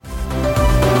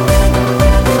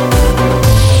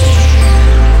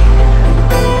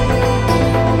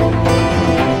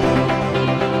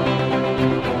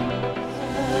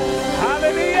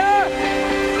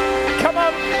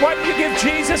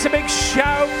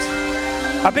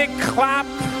A big clap.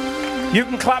 You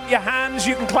can clap your hands,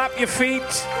 you can clap your feet.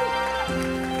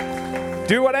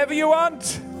 Do whatever you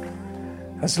want,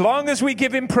 as long as we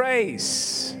give him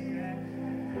praise.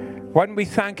 Why don't we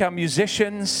thank our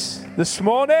musicians this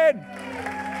morning?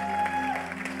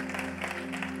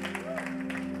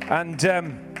 And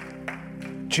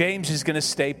James is going to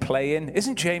stay playing.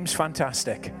 Isn't James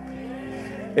fantastic?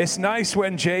 It's nice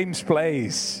when James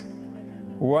plays.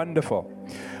 Wonderful.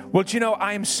 Well, do you know,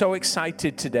 I am so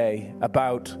excited today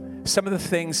about some of the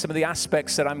things, some of the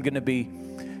aspects that I'm going to be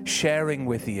sharing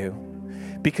with you,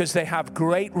 because they have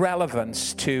great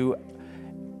relevance to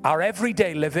our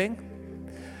everyday living,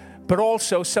 but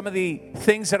also some of the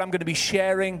things that I'm going to be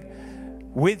sharing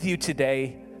with you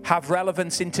today have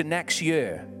relevance into next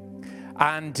year.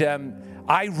 And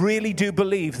I really do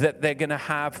believe that they're going to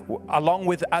have, along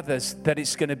with others, that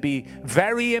it's going to be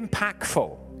very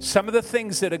impactful. Some of the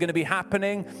things that are going to be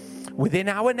happening within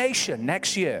our nation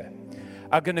next year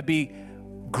are going to be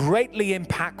greatly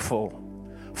impactful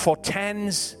for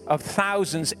tens of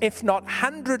thousands, if not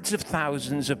hundreds of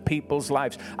thousands of people's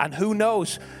lives. And who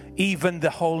knows, even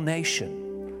the whole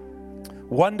nation.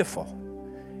 Wonderful.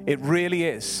 It really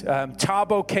is.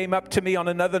 Tabo came up to me on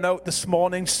another note this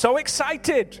morning, so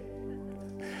excited.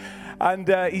 And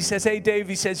he says, hey, Dave,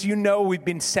 he says, you know, we've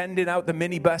been sending out the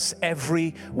minibus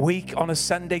every week on a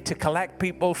Sunday to collect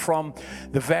people from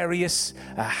the various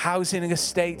housing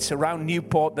estates around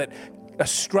Newport that are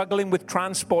struggling with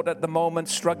transport at the moment,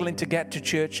 struggling to get to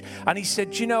church. And he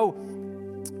said, you know,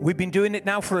 we've been doing it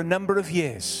now for a number of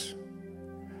years.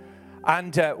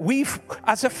 And we've,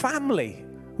 as a family,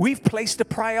 we've placed a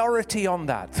priority on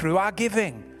that through our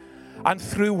giving and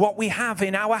through what we have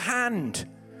in our hand.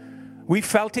 We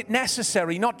felt it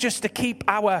necessary not just to keep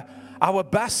our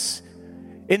bus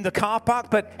in the car park,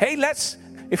 but hey,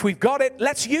 if we've got it,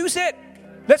 let's use it.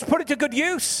 Let's put it to good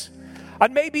use.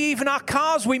 And maybe even our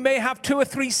cars, we may have 2 or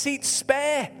 3 seats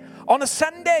spare on a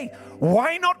Sunday.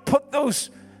 Why not put those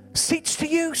seats to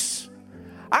use?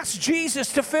 Ask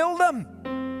Jesus to fill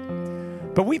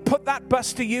them. But we put that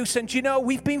bus to use, and you know,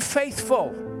 we've been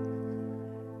faithful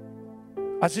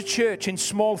as a church in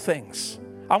small things.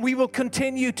 And we will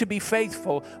continue to be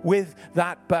faithful with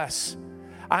that bus.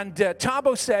 And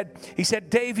Tabo said, he said,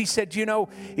 Dave, he said, you know,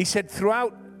 he said,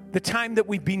 throughout the time that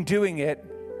we've been doing it,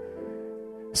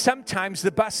 sometimes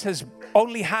the bus has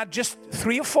only had just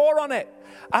 3 or 4 on it.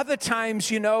 Other times,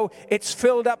 you know, it's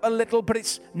filled up a little, but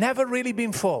it's never really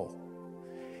been full.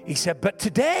 He said, but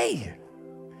today,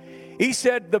 he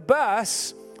said, the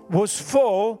bus was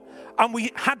full and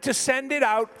we had to send it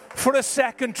out for a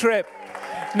second trip.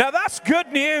 Now that's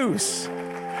good news.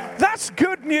 That's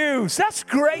good news. That's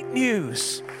great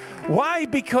news. Why?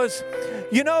 Because,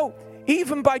 you know,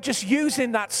 even by just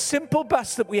using that simple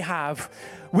bus that we have,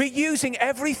 we're using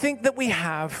everything that we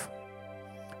have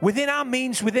within our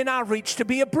means, within our reach, to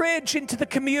be a bridge into the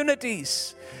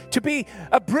communities, to be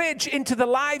a bridge into the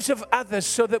lives of others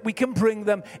so that we can bring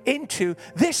them into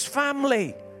this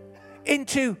family,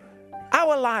 into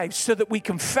our lives, so that we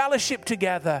can fellowship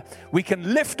together, we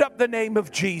can lift up the name of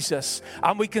Jesus,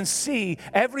 and we can see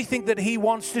everything that he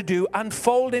wants to do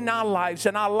unfold in our lives,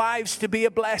 and our lives to be a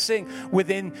blessing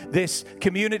within this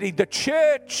community. The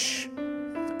church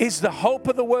is the hope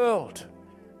of the world.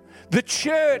 The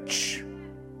church,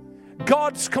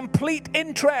 God's complete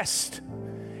interest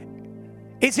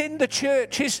is in the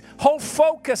church. His whole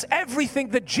focus, everything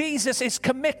that Jesus is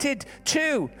committed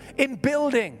to in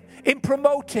building, in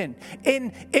promoting,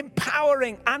 in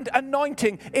empowering and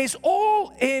anointing, is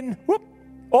all in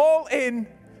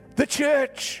the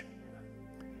church.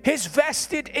 His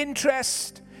vested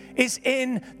interest is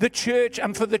in the church,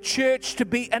 and for the church to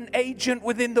be an agent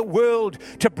within the world,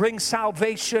 to bring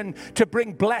salvation, to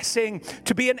bring blessing,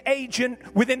 to be an agent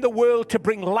within the world, to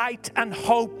bring light and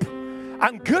hope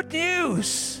and good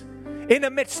news in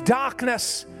amidst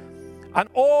darkness and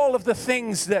all of the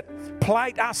things that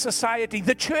plight our society.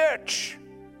 The church,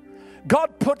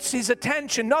 God puts his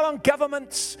attention not on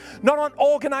governments, not on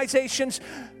organizations,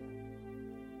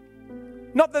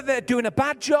 not that they're doing a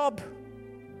bad job,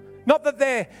 not that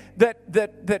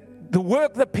the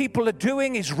work that people are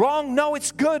doing is wrong. No,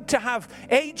 it's good to have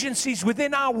agencies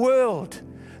within our world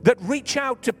that reach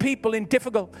out to people in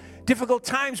difficult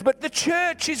times. But the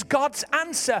church is God's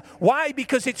answer. Why?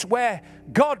 Because it's where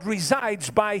God resides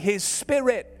by his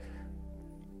Spirit,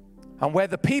 and where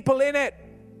the people in it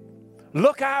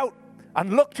look out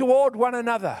and look toward one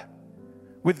another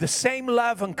with the same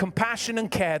love and compassion and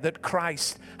care that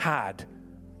Christ had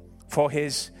for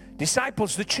his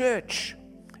disciples. The church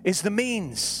is the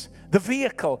means, the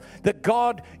vehicle that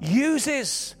God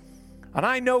uses. And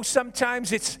I know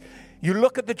sometimes it's You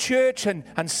look at the church and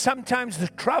sometimes the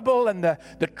trouble and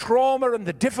the trauma and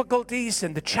the difficulties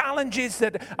and the challenges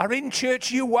that are in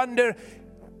church, you wonder,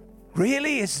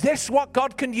 really, is this what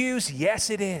God can use? Yes,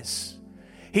 it is.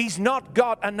 He's not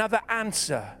got another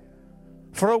answer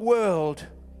for a world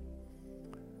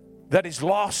that is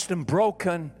lost and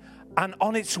broken and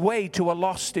on its way to a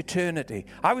lost eternity.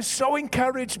 I was so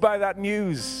encouraged by that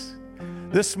news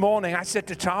this morning. I said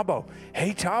to Tabo,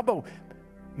 hey, Tabo,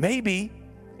 maybe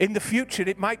in the future,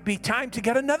 it might be time to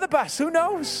get another bus. Who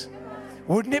knows?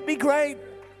 Wouldn't it be great?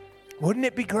 Wouldn't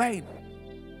it be great?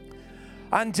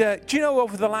 And do you know,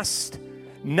 over the last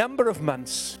number of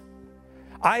months,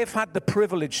 I have had the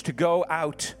privilege to go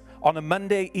out on a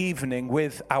Monday evening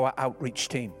with our outreach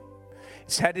team.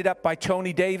 It's headed up by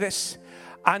Tony Davis.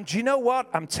 And do you know what?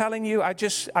 I'm telling you,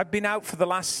 I've been out for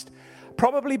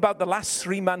probably about the last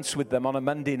 3 months with them on a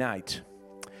Monday night.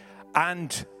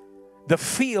 And the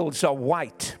fields are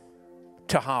white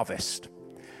to harvest.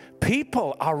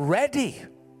 People are ready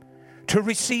to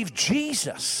receive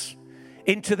Jesus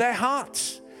into their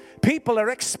hearts. People are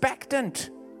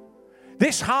expectant.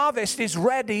 This harvest is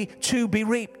ready to be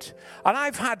reaped. And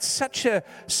I've had such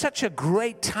a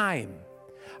great time.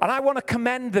 And I want to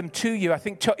commend them to you. I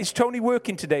think, is Tony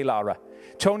working today, Lara?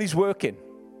 Tony's working.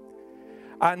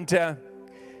 And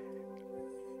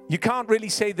you can't really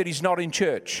say that he's not in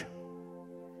church.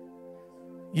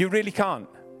 You really can't,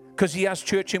 because he has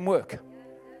church in work.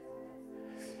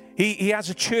 He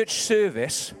has a church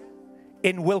service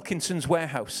in Wilkinson's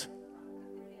warehouse.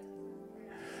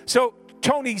 So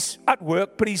Tony's at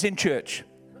work, but he's in church.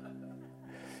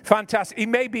 Fantastic. He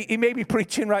may be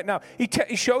preaching right now. He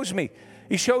shows me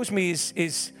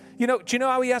his do you know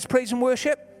how he has praise and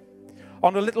worship?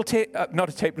 On a little not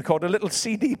a tape recorder, a little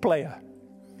CD player.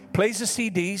 Plays the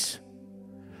CDs.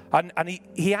 And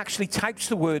he actually types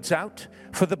the words out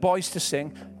for the boys to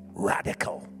sing.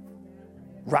 Radical.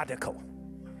 Radical.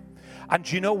 And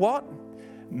do you know what?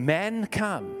 Men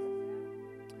come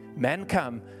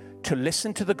to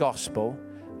listen to the gospel,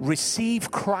 receive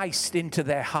Christ into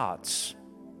their hearts.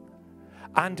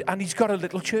 And he's got a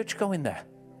little church going there.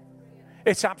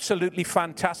 It's absolutely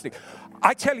fantastic.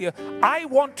 I tell you, I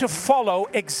want to follow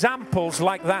examples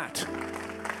like that.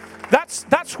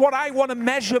 That's what I want to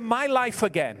measure my life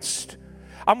against.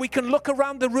 And we can look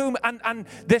around the room and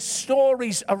there's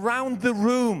stories around the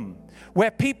room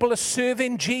where people are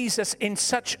serving Jesus in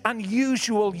such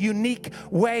unusual, unique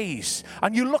ways.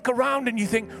 And you look around and you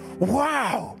think,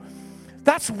 wow,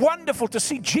 that's wonderful to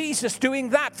see Jesus doing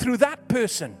that through that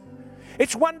person.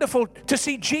 It's wonderful to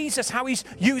see Jesus, how he's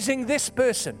using this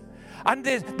person. And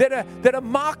there are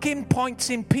marking points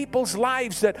in people's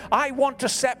lives that I want to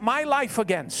set my life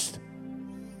against.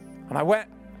 And I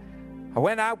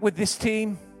went out with this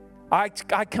team. I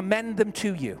commend them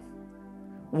to you.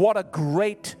 What a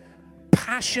great,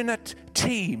 passionate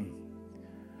team.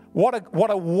 What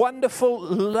a wonderful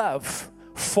love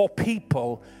for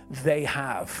people they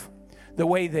have. The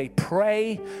way they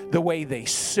pray, the way they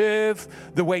serve,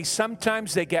 the way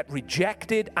sometimes they get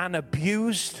rejected and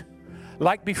abused.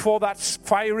 Like before that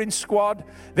firing squad,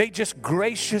 they just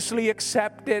graciously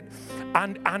accept it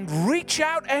and reach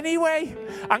out anyway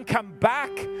and come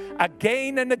back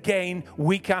again and again,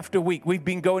 week after week. We've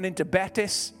been going into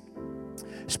Betis.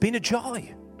 It's been a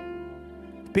joy.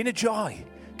 It's been a joy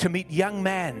to meet young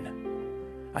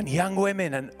men and young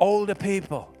women and older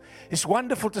people. It's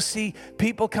wonderful to see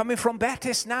people coming from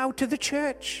Betis now to the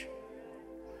church.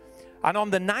 And on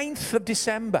the 9th of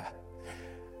December,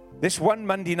 this one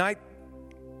Monday night,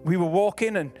 we were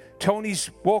walking and Tony's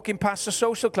walking past the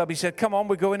social club. He said, come on,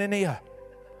 we're going in here.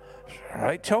 All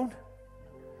right, Tone.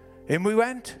 In we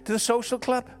went to the social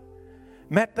club,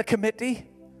 met the committee.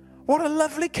 What a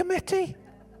lovely committee.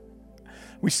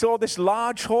 We saw this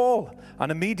large hall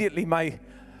and immediately my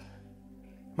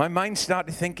mind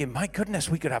started thinking, my goodness,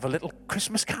 we could have a little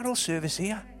Christmas carol service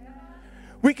here.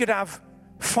 We could have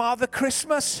Father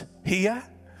Christmas here.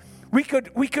 We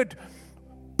could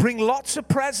bring lots of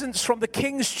presents from the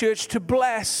King's Church to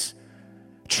bless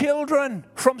children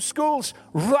from schools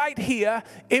right here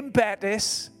in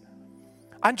Betis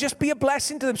and just be a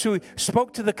blessing to them. So we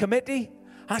spoke to the committee.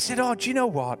 I said, oh, do you know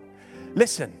what?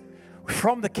 Listen,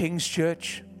 from the King's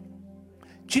Church,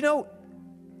 do you know,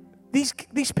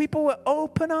 these people were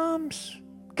open arms,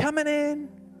 coming in,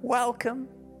 welcome.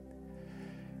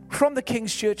 From the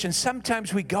King's Church, and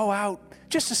sometimes we go out,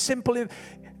 just a simple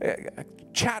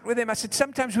chat with him. I said,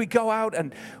 sometimes we go out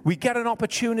and we get an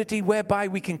opportunity whereby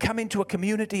we can come into a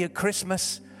community at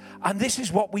Christmas, and this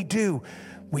is what we do.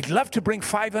 We'd love to bring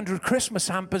 500 Christmas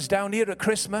hampers down here at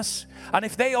Christmas, and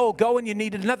if they all go and you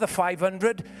need another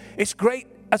 500, it's great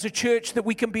as a church that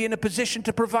we can be in a position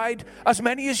to provide as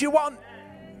many as you want.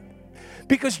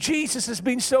 Because Jesus has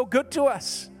been so good to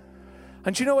us.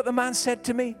 And do you know what the man said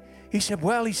to me? He said,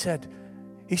 well, he said,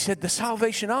 the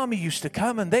Salvation Army used to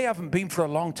come and they haven't been for a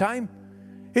long time.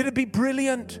 It'd be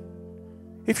brilliant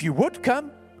if you would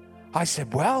come. I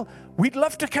said, well, we'd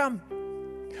love to come.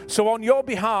 So on your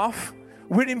behalf,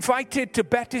 we're invited to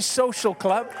Betty's Social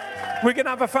Club. We're going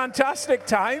to have a fantastic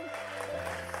time.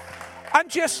 And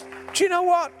just, do you know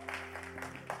what?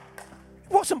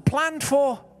 It wasn't planned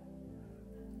for.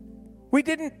 We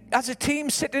didn't, as a team,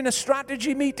 sit in a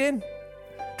strategy meeting,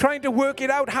 trying to work it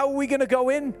out. How are we going to go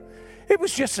in? It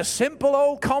was just a simple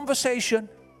old conversation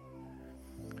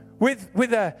with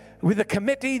a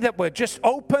committee that were just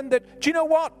open. That, do you know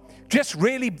what? Just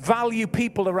really value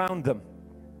people around them.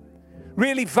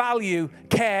 Really value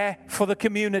care for the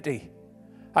community.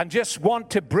 And just want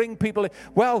to bring people in.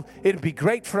 Well, it'd be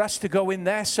great for us to go in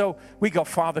there. So we got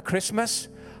Father Christmas.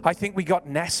 I think we got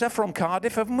Nessa from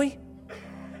Cardiff, haven't we?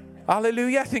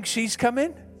 Hallelujah. I think she's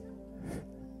coming.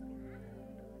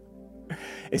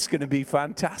 It's going to be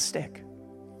fantastic.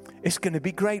 It's going to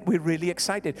be great. We're really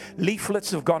excited.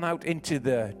 Leaflets have gone out into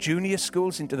the junior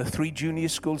schools, into the 3 junior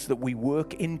schools that we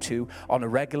work into on a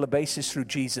regular basis through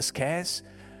Jesus Cares.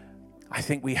 I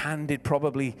think we handed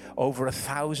probably over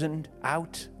 1,000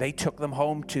 out. They took them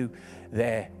home to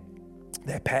their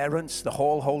parents. The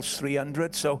hall holds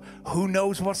 300. So who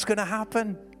knows what's going to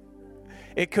happen?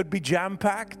 It could be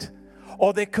jam-packed,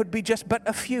 or there could be just but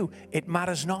a few. It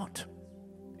matters not.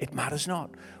 It matters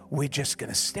not. We're just going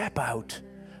to step out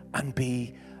and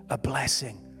be a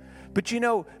blessing. But you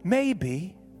know,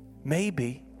 maybe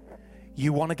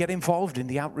you want to get involved in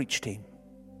the outreach team.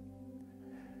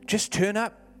 Just turn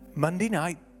up Monday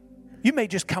night. You may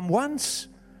just come once.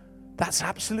 That's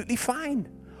absolutely fine.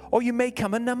 Or you may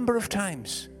come a number of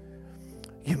times.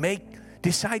 You may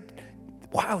decide,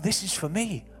 wow, this is for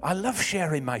me. I love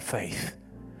sharing my faith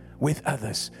with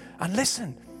others. And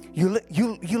listen, you'll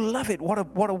love it. What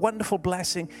a wonderful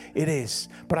blessing it is.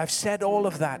 But I've said all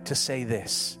of that to say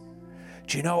this.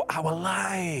 Do you know, our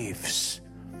lives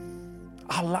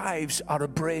are a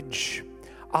bridge.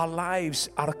 Our lives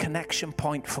are a connection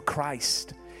point for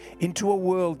Christ into a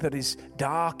world that is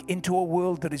dark, into a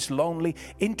world that is lonely,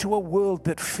 into a world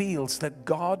that feels that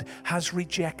God has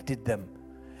rejected them.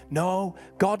 No,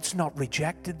 God's not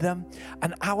rejected them.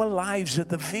 And our lives are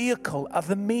the vehicle, are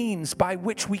the means by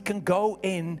which we can go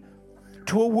in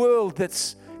to a world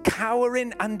that's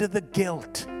cowering under the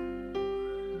guilt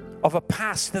of a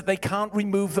past that they can't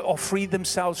remove or free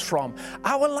themselves from.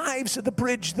 Our lives are the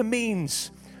bridge, the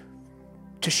means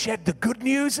to shed the good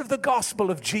news of the gospel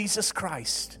of Jesus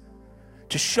Christ,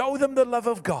 to show them the love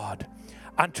of God,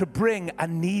 and to bring a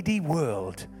needy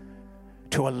world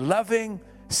to a loving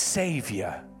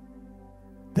Savior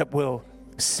that will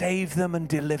save them and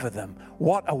deliver them.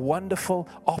 What a wonderful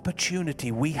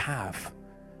opportunity we have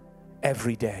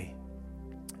every day.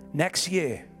 Next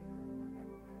year,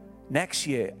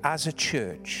 as a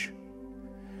church,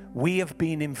 we have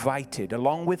been invited,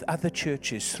 along with other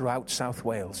churches throughout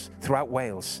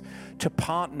Wales, to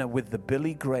partner with the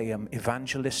Billy Graham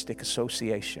Evangelistic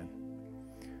Association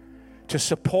to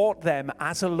support them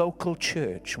as a local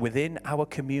church within our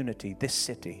community, this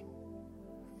city,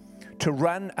 to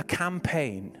run a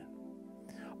campaign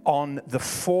on the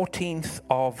 14th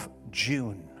of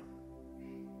June,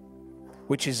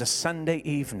 which is a Sunday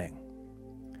evening.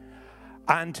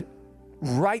 And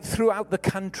right throughout the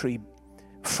country,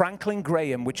 Franklin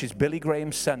Graham, which is Billy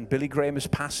Graham's son, Billy Graham has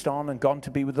passed on and gone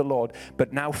to be with the Lord,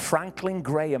 but now Franklin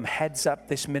Graham heads up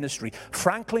this ministry.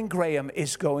 Franklin Graham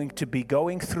is going to be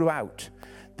going throughout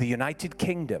the United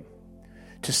Kingdom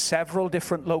to several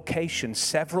different locations,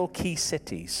 several key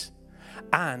cities,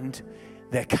 and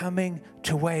they're coming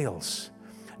to Wales.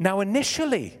 Now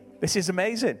initially, this is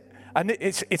amazing, and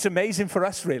it's amazing for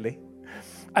us really.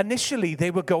 Initially,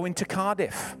 they were going to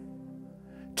Cardiff,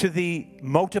 to the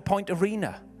Motorpoint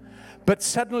Arena. But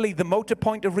suddenly the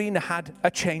Motorpoint Arena had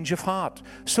a change of heart.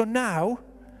 So now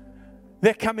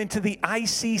they're coming to the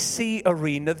ICC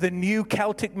Arena, the new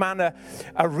Celtic Manor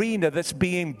Arena that's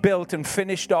being built and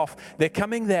finished off. They're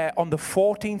coming there on the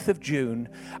 14th of June.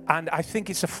 And I think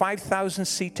it's a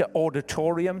 5,000-seater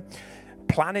auditorium.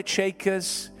 Planet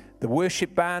Shakers, the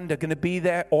worship band, are going to be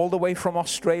there all the way from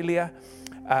Australia.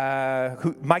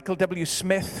 Michael W.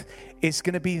 Smith is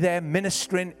going to be there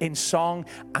ministering in song,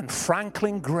 and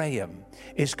Franklin Graham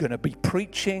is going to be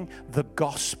preaching the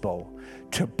gospel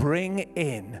to bring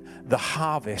in the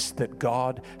harvest that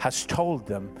God has told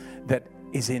them that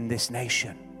is in this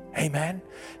nation. Amen.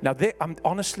 Now,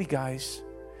 honestly, guys,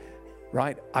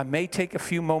 right? I may take a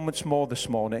few moments more this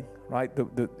morning, right?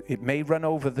 It may run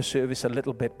over the service a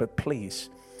little bit, but please,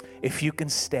 if you can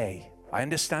stay. I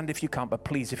understand if you can't, but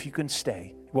please, if you can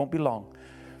stay, it won't be long.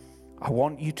 I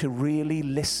want you to really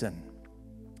listen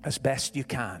as best you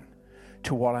can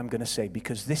to what I'm going to say,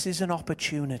 because this is an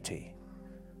opportunity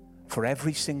for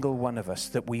every single one of us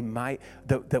that we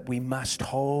must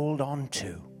hold on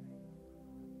to.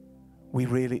 We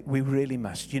really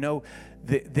must. You know,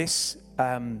 this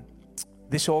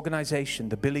organization,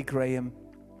 the Billy Graham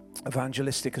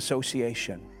Evangelistic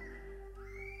Association,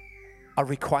 are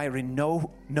requiring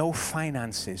no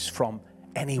finances from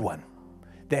anyone.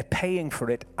 They're paying for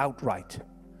it outright.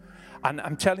 And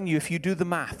I'm telling you, if you do the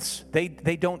maths, they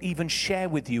don't even share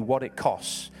with you what it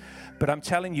costs. But I'm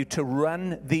telling you, to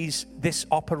run this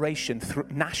operation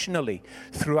nationally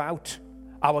throughout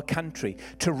our country,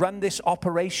 to run this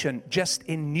operation just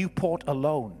in Newport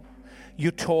alone,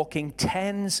 you're talking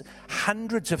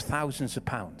hundreds of thousands of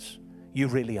pounds. You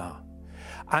really are.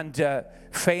 And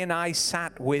Faye and I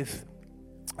sat with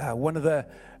one of the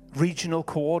regional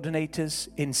coordinators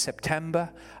in September,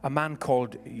 a man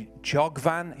called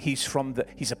Jogvan.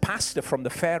 He's a pastor from the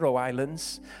Faroe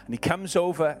Islands, and he comes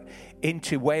over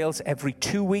into Wales every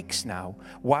 2 weeks now,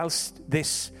 whilst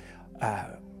this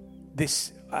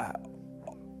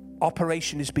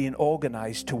operation is being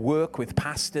organized to work with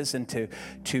pastors and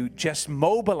to just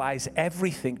mobilize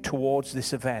everything towards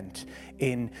this event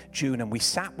in June. And we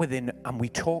sat with him and we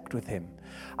talked with him,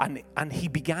 and he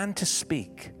began to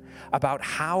speak about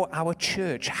how our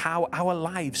church, how our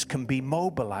lives can be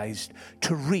mobilized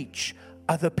to reach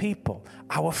other people,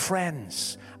 our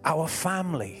friends, our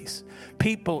families,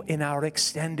 people in our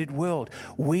extended world.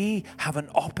 We have an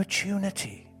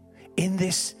opportunity in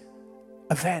this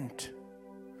event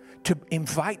to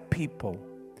invite people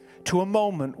to a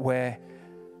moment where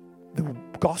the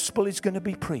gospel is going to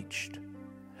be preached,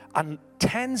 and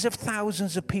tens of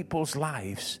thousands of people's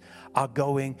lives are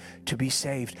going to be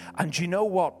saved. And you know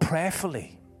what?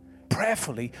 Prayerfully,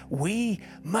 we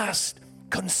must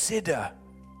consider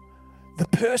the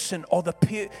person or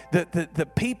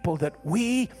the people that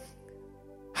we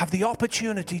have the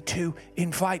opportunity to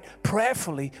invite.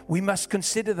 Prayerfully, we must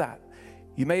consider that.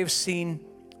 You may have seen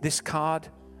this card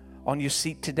on your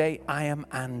seat today. I am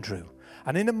Andrew.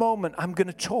 And in a moment, I'm going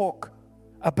to talk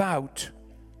about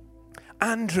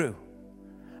Andrew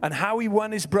and how he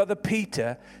won his brother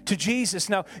Peter to Jesus.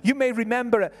 Now, you may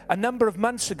remember a number of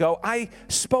months ago, I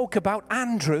spoke about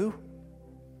Andrew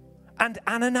and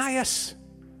Ananias.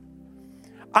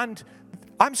 And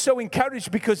I'm so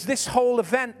encouraged because this whole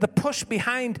event, the push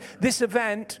behind this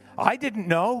event, I didn't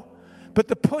know, but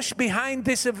the push behind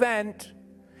this event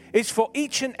is for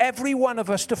each and every one of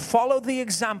us to follow the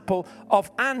example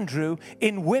of Andrew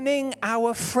in winning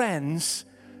our friends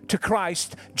to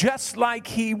Christ, just like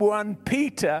he won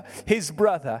Peter, his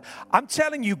brother. I'm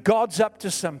telling you, God's up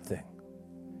to something.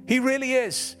 He really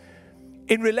is.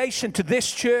 In relation to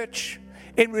this church,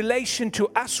 in relation to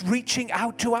us reaching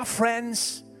out to our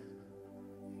friends,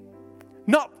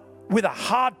 not with a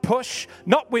hard push,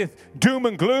 not with doom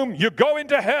and gloom, you're going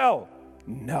to hell.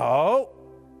 No.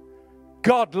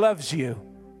 God loves you.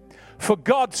 For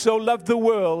God so loved the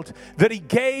world that he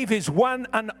gave his one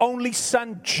and only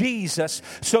Son, Jesus,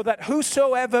 so that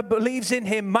whosoever believes in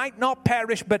him might not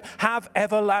perish but have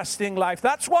everlasting life.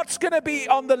 That's what's going to be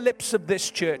on the lips of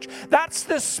this church. That's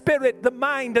the spirit, the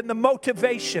mind, and the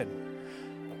motivation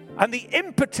and the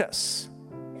impetus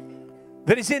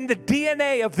that is in the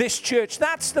DNA of this church.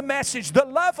 That's the message, the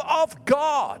love of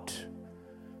God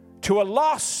to a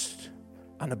lost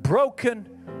and a broken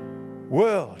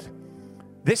world.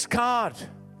 This card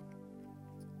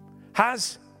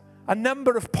has a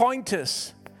number of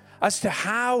pointers as to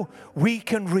how we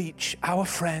can reach our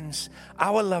friends,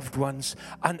 our loved ones,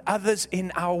 and others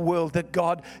in our world that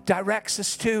God directs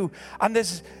us to. And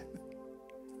there's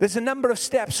a number of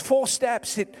steps, 4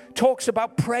 steps. It talks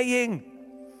about praying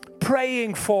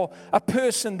for a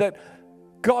person that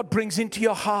God brings into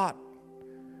your heart.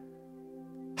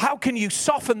 How can you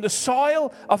soften the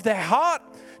soil of their heart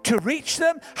to reach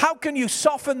them? How can you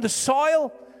soften the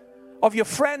soil of your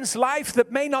friend's life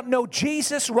that may not know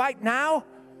Jesus right now?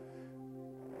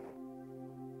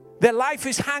 Their life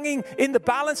is hanging in the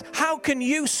balance. How can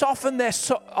you soften the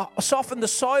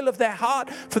soil of their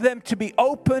heart for them to be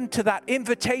open to that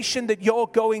invitation that you're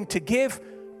going to give?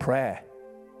 Prayer.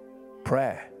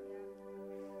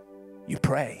 You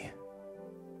pray.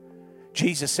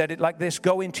 Jesus said it like this: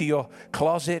 go into your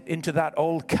closet, into that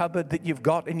old cupboard that you've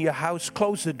got in your house,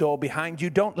 close the door behind you,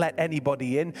 don't let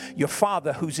anybody in. Your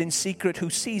Father who's in secret, who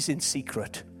sees in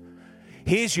secret,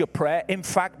 hears your prayer. In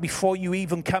fact, before you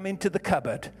even come into the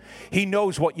cupboard, he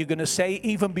knows what you're going to say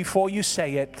even before you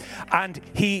say it. And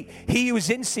he who is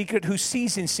in secret, who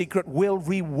sees in secret, will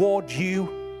reward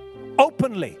you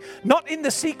openly. Not in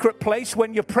the secret place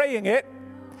when you're praying it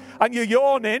and you're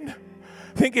yawning,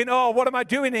 thinking, oh, what am I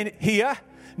doing in here?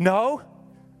 No.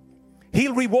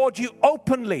 He'll reward you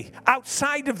openly.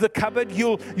 Outside of the cupboard,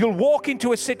 you'll walk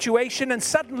into a situation and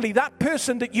suddenly that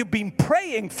person that you've been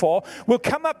praying for will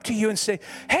come up to you and say,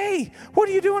 hey, what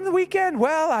do you do on the weekend?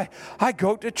 Well, I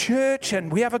go to church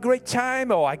and we have a great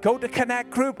time, or I go to Connect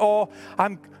Group, or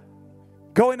I'm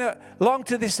going along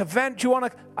to this event. Do you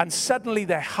want to? And suddenly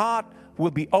their heart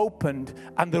will be opened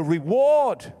and the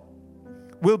reward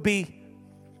will be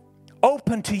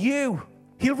open to you.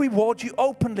 He'll reward you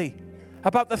openly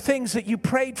about the things that you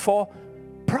prayed for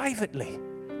privately.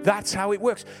 That's how it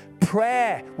works.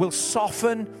 Prayer will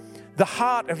soften the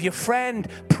heart of your friend.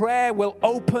 Prayer will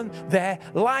open their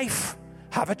life.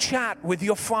 Have a chat with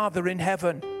your Father in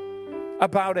heaven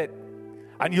about it,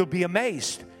 and you'll be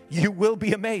amazed. You will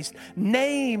be amazed.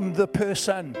 Name the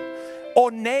person or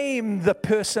name the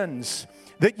persons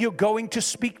that you're going to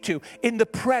speak to in the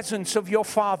presence of your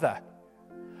Father.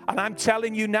 And I'm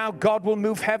telling you now, God will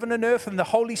move heaven and earth, and the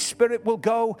Holy Spirit will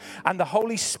go, and the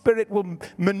Holy Spirit will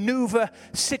maneuver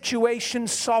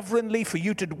situations sovereignly for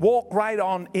you to walk right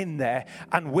on in there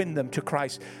and win them to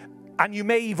Christ. And you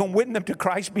may even win them to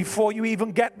Christ before you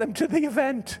even get them to the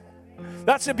event.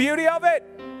 That's the beauty of it.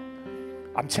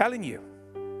 I'm telling you.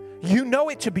 You know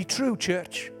it to be true,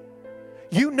 church.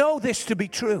 You know this to be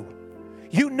true.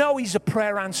 You know He's a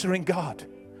prayer answering God.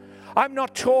 I'm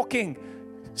not talking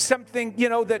something,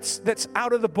 that's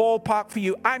out of the ballpark for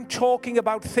you. I'm talking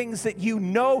about things that you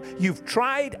know, you've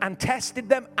tried and tested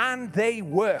them, and they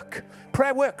work.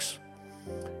 Prayer works.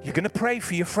 You're going to pray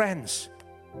for your friends.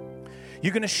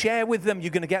 You're going to share with them.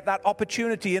 You're going to get that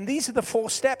opportunity. And these are the 4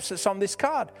 steps that's on this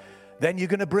card. Then you're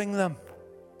going to bring them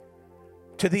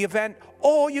to the event,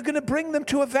 or you're going to bring them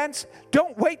to events.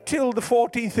 Don't wait till the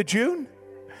 14th of June.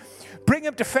 Bring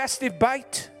them to Festive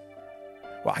Bite.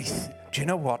 Well, do you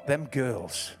know what? Them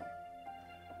girls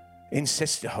in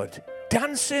Sisterhood,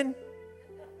 dancing,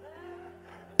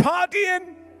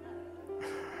 partying,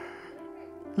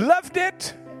 loved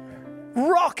it,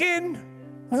 rocking,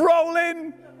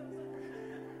 rolling,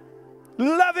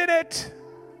 loving it.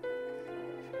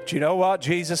 Do you know what?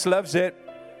 Jesus loves it.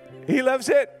 He loves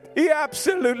it. He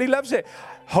absolutely loves it.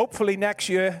 Hopefully next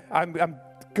year, I'm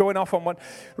going off on one,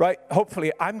 right?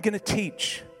 Hopefully I'm going to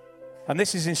teach, and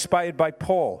this is inspired by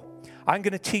Paul. I'm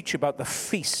going to teach about the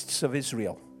feasts of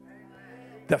Israel.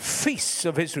 The feasts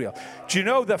of Israel. Do you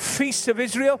know the feasts of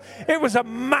Israel? It was a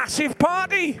massive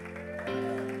party.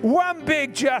 One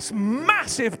big, just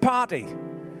massive party.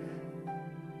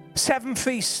 7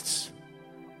 feasts.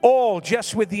 All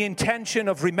just with the intention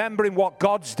of remembering what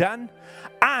God's done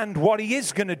and what He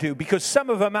is going to do, because some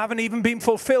of them haven't even been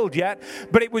fulfilled yet.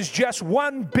 But it was just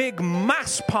one big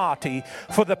mass party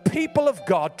for the people of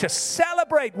God to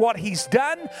celebrate what He's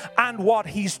done and what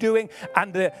He's doing.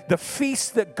 And the feasts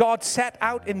that God set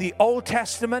out in the Old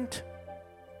Testament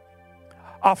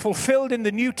are fulfilled in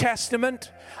the New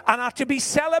Testament and are to be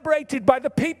celebrated by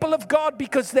the people of God,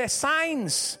 because they're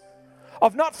signs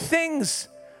of not things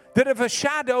that have a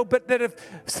shadow, but that have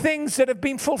things that have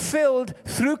been fulfilled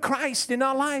through Christ in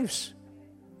our lives.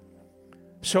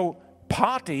 So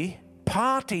partying,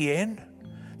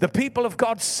 the people of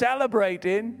God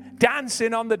celebrating,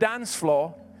 dancing on the dance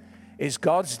floor is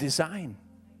God's design.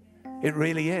 It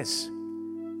really is.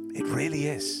 It really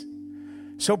is.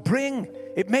 So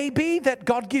it may be that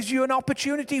God gives you an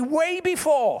opportunity way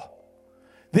before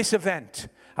this event,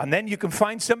 and then you can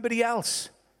find somebody else.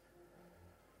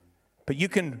 But you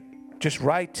can just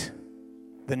write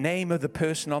the name of the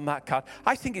person on that card.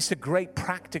 I think it's a great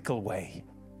practical way,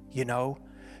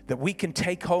 that we can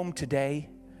take home today,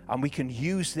 and we can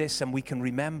use this and we can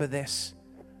remember this.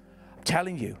 I'm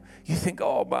telling you, you think,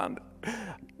 oh man,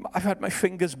 I've had my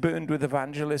fingers burned with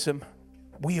evangelism.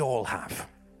 We all have.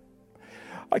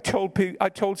 I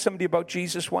told somebody about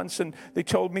Jesus once, and they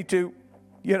told me to,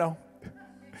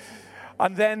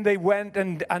 and then they went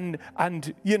and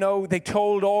they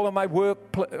told all of my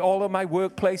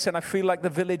workplace, and I feel like the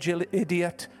village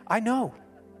idiot. I know.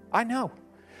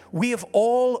 We've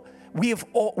all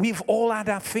had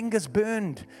our fingers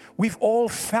burned. We've all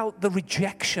felt the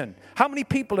rejection. How many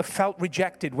people have felt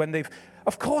rejected when they've?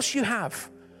 Of course you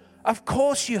have. Of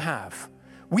course you have.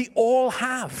 We all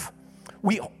have.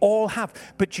 We all have.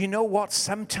 But you know what?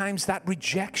 Sometimes that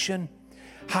rejection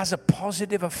has a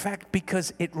positive effect,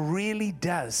 because it really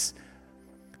does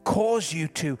cause you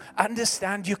to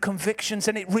understand your convictions,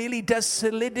 and it really does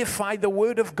solidify the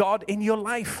Word of God in your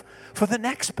life for the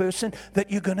next person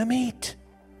that you're going to meet.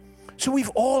 So we've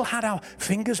all had our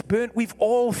fingers burnt. We've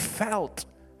all felt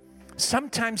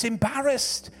sometimes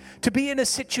embarrassed to be in a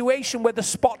situation where the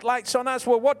spotlight's on us.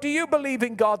 Well, what do you believe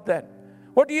in God then?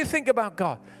 What do you think about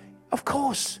God? Of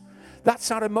course,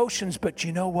 that's our emotions. But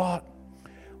you know what?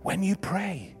 When you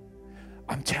pray,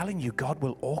 I'm telling you, God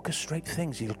will orchestrate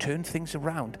things. He'll turn things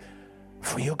around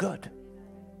for your good.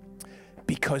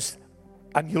 Because,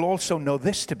 and you'll also know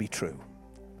this to be true,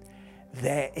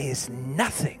 there is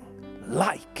nothing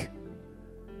like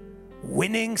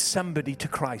winning somebody to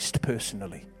Christ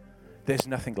personally. There's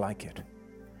nothing like it.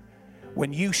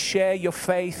 When you share your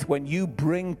faith, when you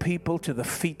bring people to the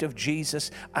feet of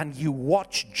Jesus and you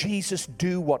watch Jesus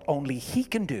do what only He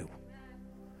can do,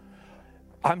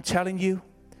 I'm telling you,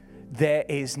 there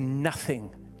is nothing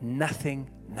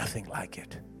like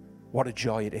it. What a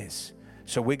joy it is.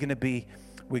 So we're going to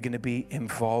be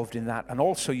involved in that. And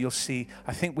also you'll see,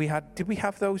 I think did we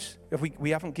have those?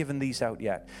 We haven't given these out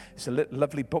yet. It's a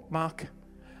lovely bookmark.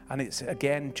 And it's,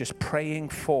 again, just praying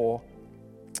for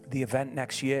the event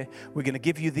next year. We're going to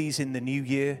give you these in the new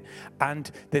year. And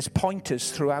there's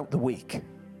pointers throughout the week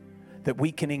that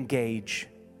we can engage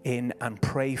in and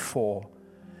pray for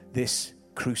this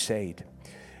crusade.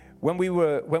 When we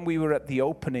were at the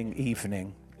opening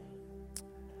evening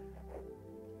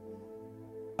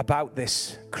about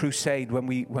this crusade, when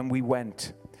we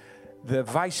went, the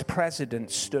vice president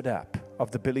stood up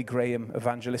of the Billy Graham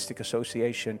Evangelistic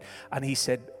Association, and he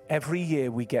said, every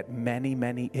year we get many,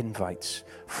 many invites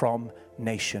from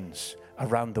nations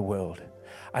around the world.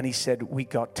 And he said, we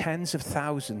got tens of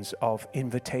thousands of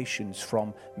invitations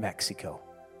from Mexico.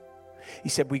 He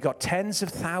said, we got tens of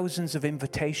thousands of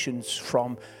invitations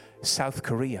from South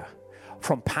Korea,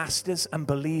 from pastors and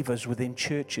believers within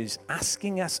churches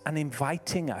asking us and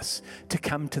inviting us to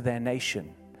come to their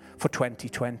nation for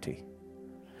 2020.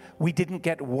 We didn't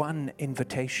get one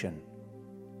invitation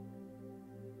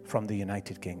from the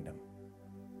United Kingdom,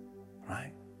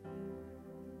 right?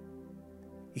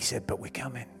 He said, but we're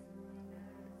coming.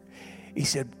 He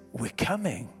said, we're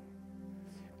coming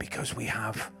because we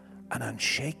have an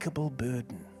unshakable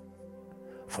burden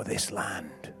for this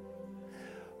land,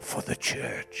 for the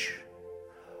church,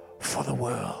 for the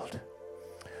world.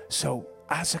 So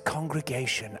as a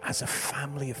congregation, as a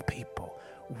family of people,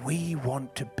 we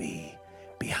want to be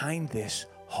behind this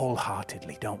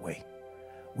wholeheartedly, don't we?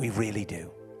 We really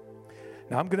do.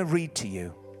 Now I'm going to read to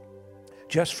you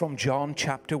just from John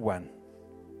chapter 1.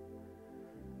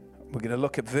 We're going to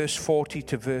look at verse 40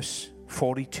 to verse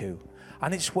 42.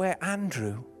 And it's where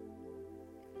Andrew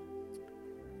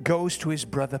goes to his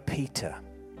brother Peter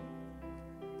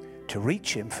to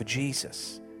reach him for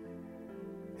Jesus.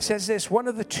 It says this, one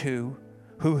of the two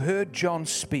who heard John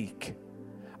speak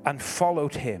and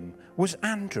followed him was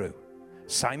Andrew,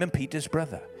 Simon Peter's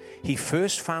brother. He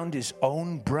first found his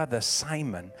own brother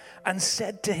Simon and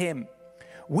said to him,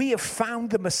 we have found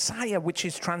the Messiah, which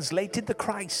is translated the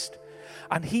Christ.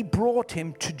 And he brought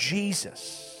him to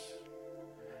Jesus.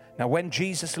 Now when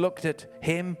Jesus looked at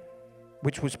him,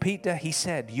 which was Peter, he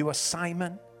said, you are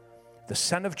Simon, the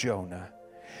son of Jonah.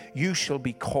 You shall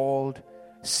be called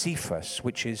Cephas,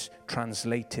 which is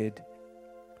translated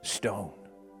stone.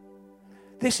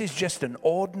 This is just an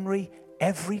ordinary,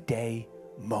 everyday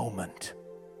moment.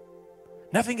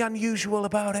 Nothing unusual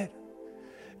about it.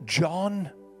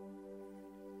 John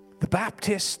the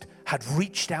Baptist had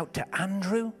reached out to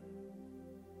Andrew,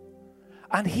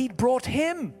 and he brought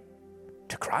him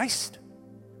to Christ.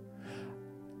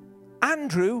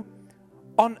 Andrew,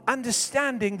 on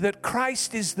understanding that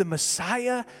Christ is the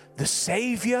Messiah, the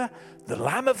Savior, the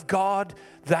Lamb of God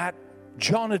that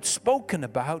John had spoken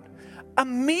about,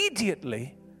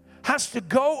 immediately has to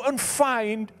go and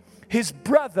find his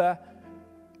brother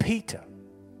Peter.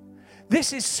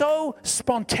 This is so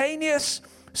spontaneous,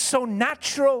 so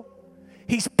natural.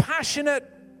 He's passionate.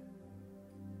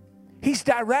 He's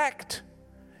direct.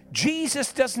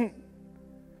 Jesus doesn't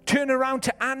turn around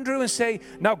to Andrew and say,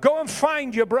 now go and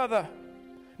find your brother.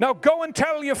 Now go and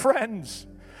tell your friends.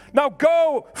 Now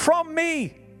go from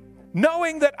me,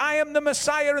 knowing that I am the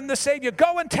Messiah and the Savior.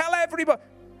 Go and tell everybody.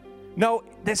 No,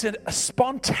 there's a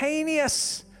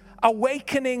spontaneous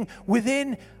awakening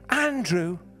within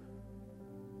Andrew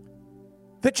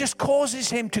that just causes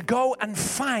him to go and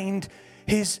find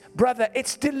his brother.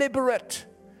 It's deliberate.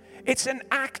 It's an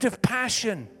act of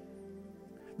passion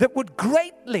that would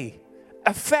greatly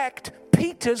affect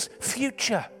Peter's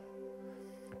future.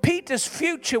 Peter's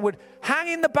future would hang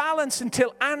in the balance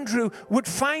until Andrew would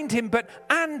find him. But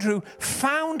Andrew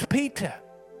found Peter.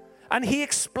 And he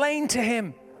explained to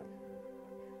him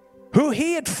who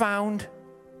he had found.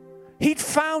 He'd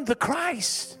found the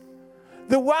Christ,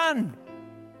 the one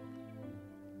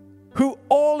who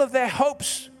all of their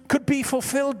hopes could be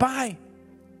fulfilled by.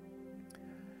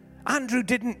 Andrew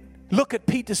didn't look at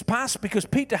Peter's past because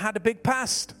Peter had a big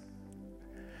past.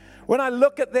 When I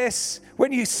look at this,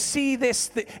 when you see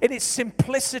this in its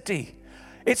simplicity,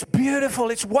 it's beautiful,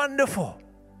 it's wonderful.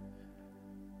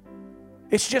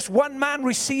 It's just one man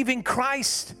receiving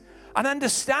Christ and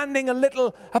understanding a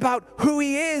little about who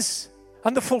he is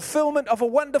and the fulfillment of a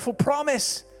wonderful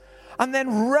promise, and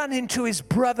then run into his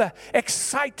brother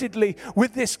excitedly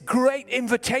with this great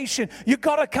invitation. You've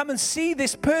got to come and see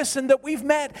this person that we've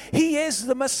met. He is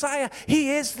the Messiah.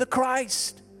 He is the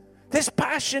Christ. This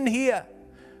passion here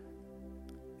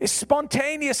is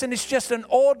spontaneous, and it's just an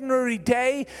ordinary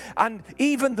day. And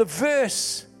even the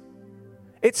verse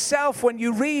itself, when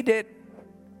you read it,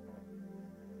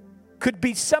 could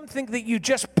be something that you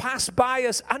just pass by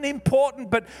as unimportant,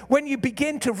 but when you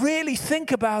begin to really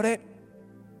think about it,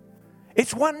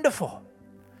 it's wonderful.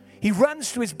 He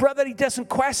runs to his brother. He doesn't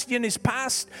question his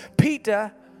past.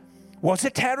 Peter was a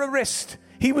terrorist.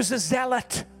 He was a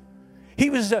zealot.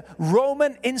 He was a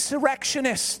Roman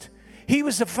insurrectionist. He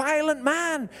was a violent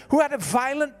man who had a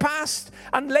violent past.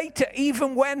 And later,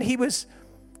 even when he was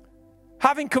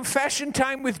having confession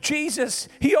time with Jesus,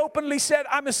 he openly said,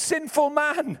 I'm a sinful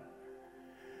man.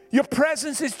 Your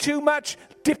presence is too much.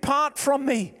 Depart from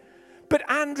me. But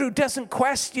Andrew doesn't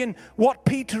question what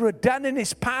Peter had done in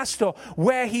his past or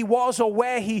where he was or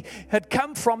where he had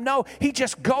come from. No, he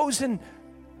just goes and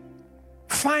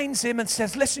finds him and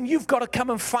says, listen, you've got to come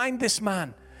and find this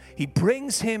man. He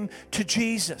brings him to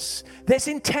Jesus. There's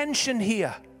intention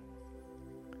here.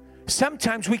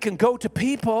 Sometimes we can go to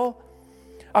people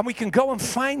and we can go and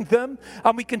find them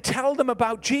and we can tell them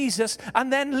about Jesus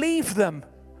and then leave them.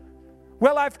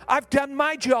 Well, I've done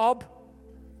my job.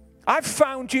 I've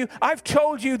found you. I've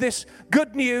told you this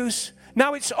good news.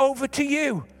 Now it's over to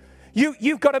you.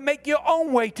 You've got to make your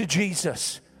own way to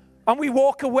Jesus. And we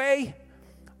walk away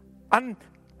and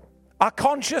our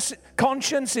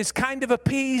conscience is kind of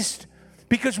appeased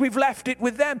because we've left it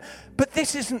with them. But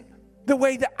this isn't the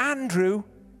way that Andrew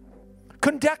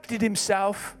conducted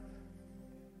himself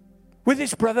with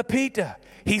his brother Peter.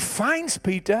 He finds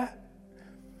Peter.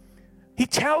 He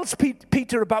tells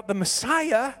Peter about the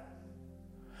Messiah,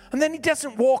 and then he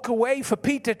doesn't walk away for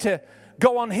Peter to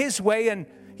go on his way. And,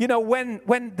 you know, when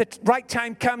the right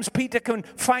time comes, Peter can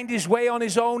find his way on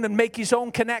his own and make his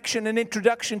own connection and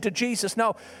introduction to Jesus.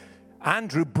 No,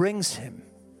 Andrew brings him.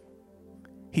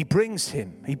 He brings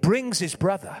him. He brings his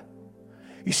brother.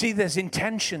 You see, there's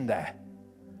intention there.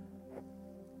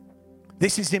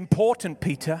 This is important,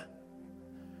 Peter.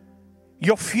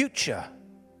 Your future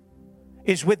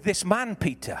is with this man,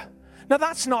 Peter. Now,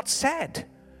 that's not said,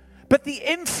 but the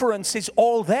inference is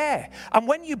all there. And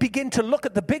when you begin to look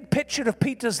at the big picture of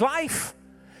Peter's life,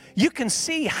 you can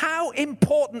see how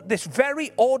important this very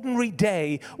ordinary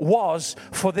day was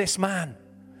for this man.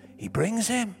 He brings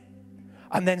him,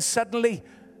 and then suddenly,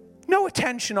 no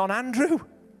attention on Andrew.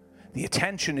 The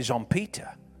attention is on Peter.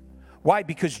 Why?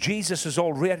 Because Jesus has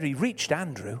already reached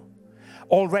Andrew,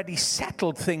 already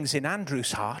settled things in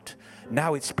Andrew's heart.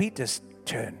 Now it's Peter's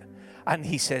turn. And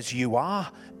he says, you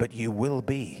are, but you will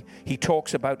be. He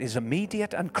talks about his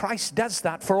immediate, and Christ does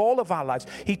that for all of our lives.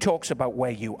 He talks about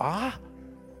where you are.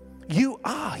 You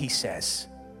are, he says,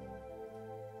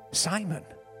 Simon,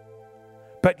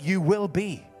 but you will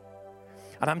be.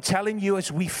 And I'm telling you,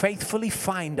 as we faithfully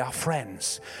find our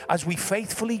friends, as we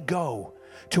faithfully go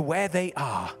to where they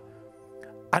are,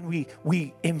 and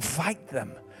we invite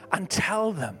them and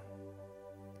tell them,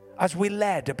 as we're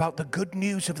led about the good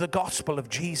news of the gospel of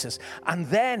Jesus, and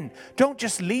then don't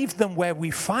just leave them where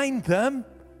we find them,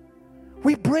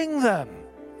 we bring them.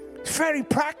 It's very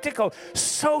practical,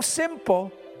 so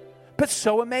simple, but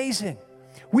so amazing.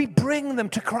 We bring them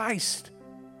to Christ.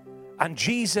 And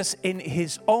Jesus, in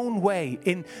his own way,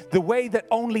 in the way that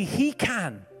only he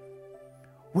can,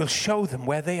 will show them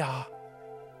where they are,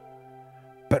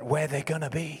 but where they're going to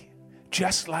be,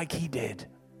 just like he did.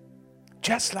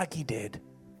 Just like he did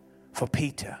for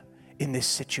Peter in this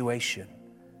situation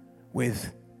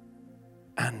with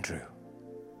Andrew.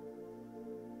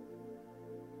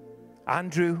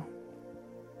 Andrew,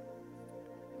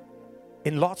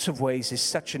 in lots of ways, is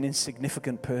such an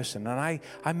insignificant person. And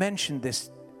I mentioned this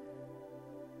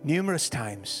numerous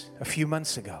times a few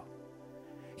months ago.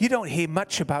 You don't hear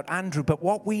much about Andrew, but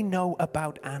what we know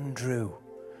about Andrew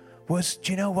was,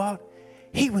 do you know what?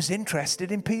 He was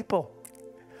interested in people.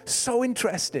 So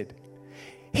interested.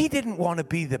 He didn't want to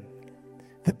be the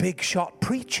big shot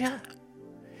preacher.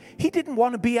 He didn't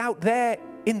want to be out there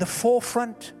in the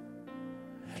forefront.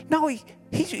 No,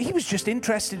 he was just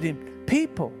interested in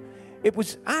people. It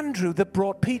was Andrew that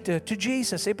brought Peter to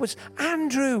Jesus. It was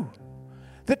Andrew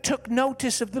that took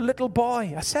notice of the little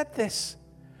boy. I said this.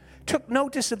 Took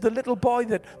notice of the little boy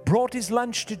that brought his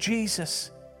lunch to Jesus,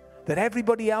 that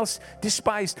everybody else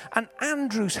despised. And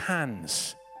Andrew's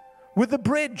hands were the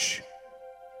bridge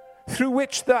through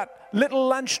which that little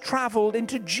lunch traveled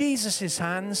into Jesus'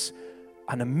 hands.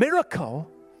 And a miracle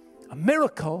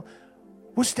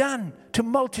was done to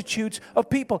multitudes of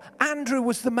people. Andrew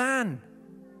was the man.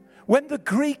 When the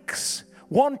Greeks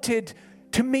wanted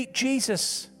to meet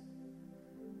Jesus,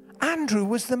 Andrew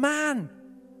was the man,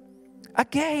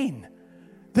 again,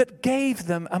 that gave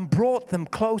them and brought them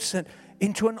closer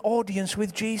into an audience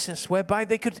with Jesus, whereby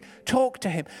they could talk to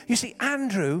him. You see,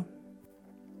 Andrew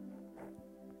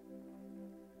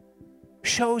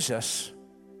shows us,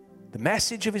 the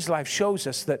message of his life shows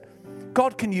us that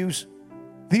God can use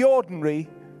the ordinary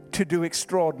to do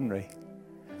extraordinary.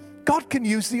 God can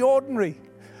use the ordinary.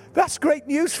 That's great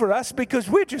news for us because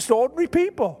we're just ordinary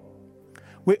people.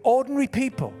 We're ordinary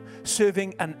people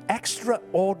serving an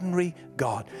extraordinary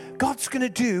God. God's going to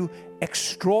do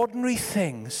extraordinary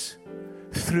things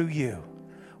through you.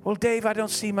 Well, Dave, I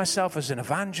don't see myself as an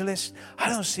evangelist. I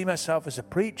don't see myself as a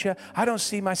preacher. I don't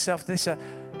see myself this.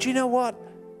 Do you know what?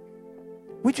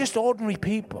 We're just ordinary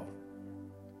people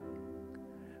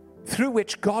through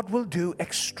which God will do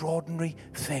extraordinary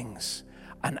things.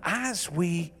 And as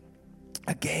we,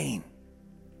 again,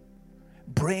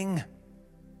 bring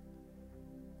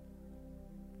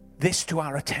this to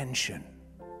our attention,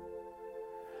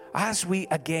 as we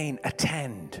again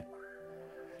attend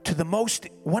to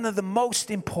one of the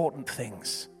most important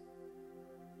things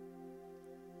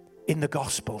in the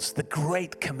Gospels, the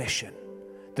Great Commission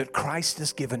that Christ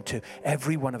has given to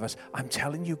every one of us, I'm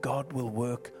telling you, God will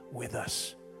work with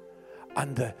us.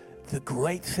 And the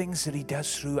great things that he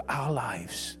does through our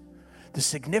lives, the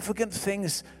significant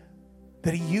things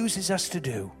that he uses us to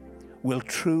do, will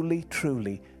truly,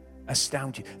 truly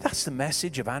astound you. That's the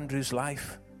message of Andrew's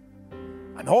life.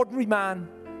 An ordinary man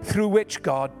through which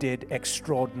God did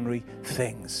extraordinary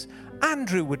things.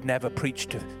 Andrew would never preach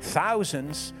to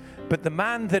thousands, but the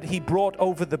man that he brought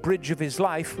over the bridge of his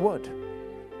life would.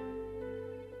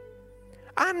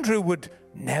 Andrew would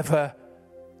never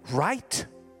write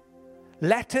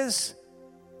letters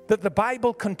that the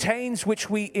Bible contains, which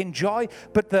we enjoy,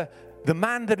 but the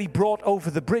man that he brought over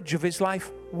the bridge of his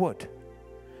life would.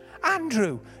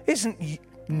 Andrew isn't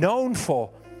known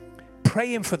for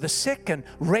praying for the sick and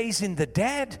raising the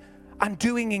dead and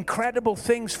doing incredible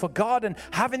things for God and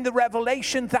having the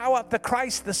revelation, thou art the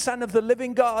Christ, the Son of the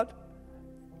living God.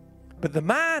 But the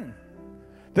man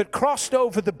that crossed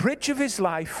over the bridge of his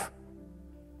life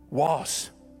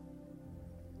was.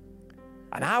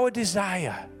 And our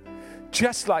desire,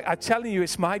 just like I'm telling you,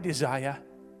 it's my desire.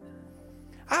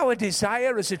 Our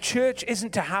desire as a church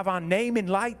isn't to have our name in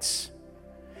lights,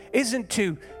 isn't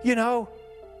to,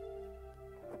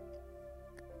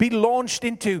 be launched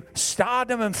into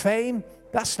stardom and fame.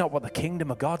 That's not what the kingdom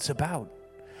of God's about.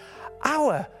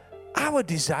 Our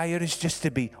desire is just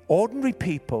to be ordinary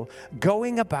people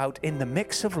going about in the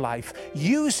mix of life,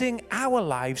 using our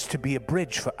lives to be a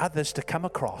bridge for others to come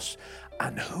across.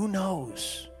 And who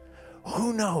knows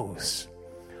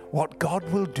what God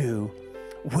will do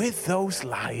with those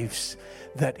lives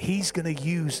that he's going to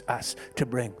use us to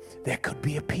bring. There could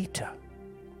be a Peter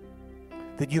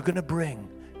that you're going to bring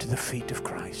to the feet of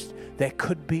Christ. There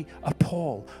could be a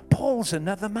Paul. Paul's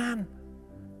another man.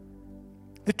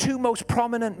 The two most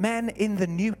prominent men in the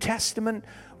New Testament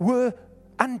were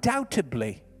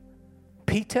undoubtedly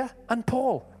Peter and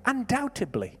Paul.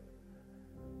 Undoubtedly.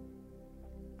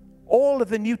 All of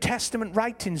the New Testament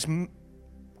writings,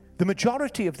 the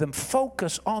majority of them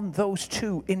focus on those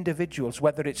two individuals,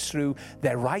 whether it's through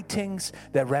their writings,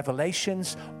 their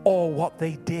revelations, or what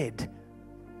they did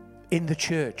in the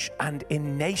church and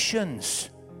in nations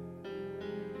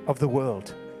of the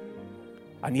world.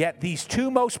 And yet these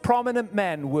two most prominent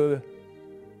men were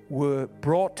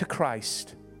brought to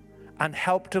Christ and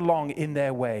helped along in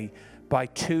their way by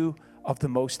two of the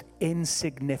most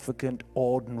insignificant,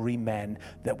 ordinary men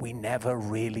that we never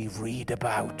really read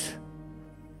about.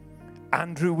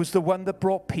 Andrew was the one that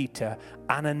brought Peter.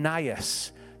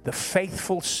 Ananias, the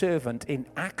faithful servant in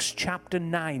Acts chapter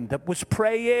 9 that was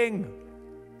praying.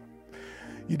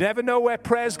 You never know where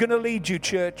prayer's going to lead you,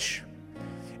 church.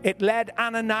 It led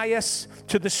Ananias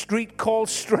to the street called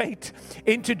Straight,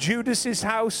 into Judas's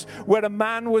house where a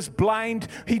man was blind.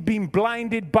 He'd been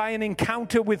blinded by an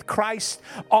encounter with Christ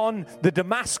on the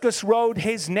Damascus road.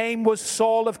 His name was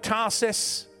Saul of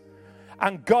Tarsus.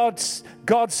 And God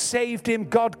saved him.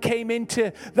 God came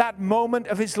into that moment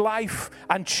of his life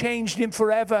and changed him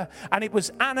forever. And it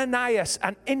was Ananias,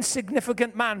 an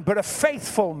insignificant man, but a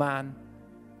faithful man,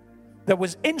 that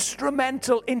was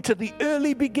instrumental into the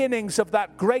early beginnings of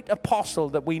that great apostle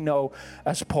that we know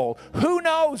as Paul. Who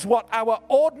knows what our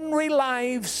ordinary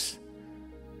lives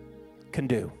can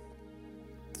do?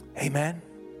 Amen.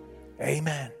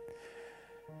 Amen.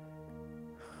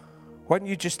 Why don't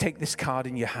you just take this card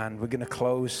in your hand? We're going to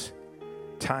close.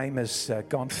 Time has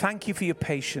gone. Thank you for your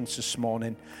patience this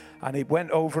morning. And it went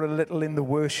over a little in the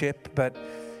worship, but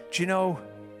do you know,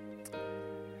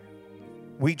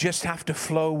 we just have to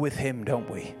flow with him, don't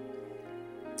we?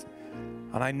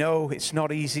 And I know it's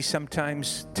not easy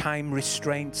sometimes, time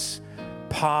restraints,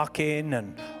 parking,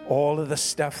 and all of the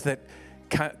stuff that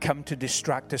come to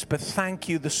distract us. But thank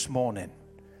you this morning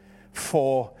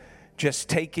for just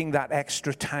taking that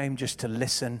extra time just to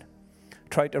listen.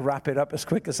 Try to wrap it up as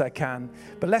quick as I can.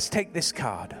 But let's take this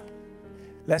card.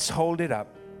 Let's hold it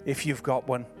up if you've got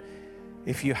one.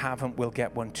 If you haven't, we'll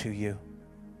get one to you.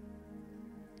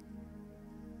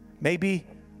 Maybe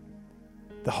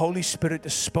the Holy Spirit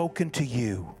has spoken to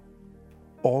you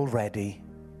already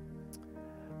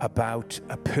about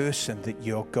a person that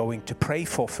you're going to pray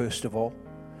for, first of all.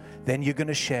 Then you're going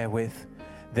to share with.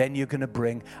 Then you're going to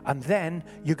bring. And then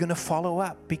you're going to follow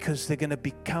up, because they're going to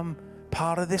become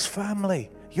part of this family,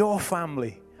 your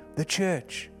family, the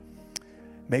church.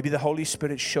 Maybe the Holy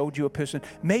Spirit showed you a person.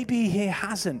 Maybe he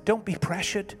hasn't. Don't be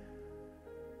pressured.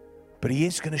 But he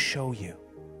is going to show you.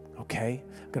 Okay?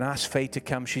 I'm going to ask Faye to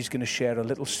come. She's going to share a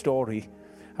little story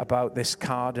about this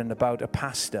card and about a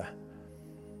pastor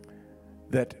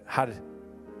that had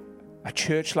a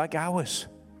church like ours.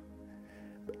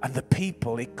 And the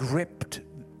people, it gripped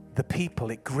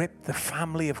the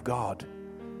family of God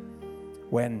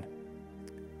when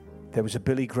there was a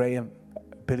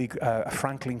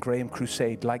Franklin Graham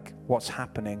crusade like what's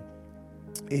happening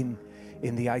in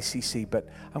the ICC. But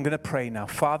I'm going to pray now.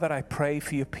 Father, I pray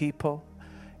for your people,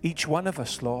 each one of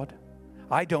us, Lord.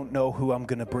 I don't know who I'm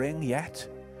going to bring yet.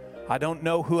 I don't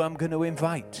know who I'm going to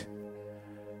invite.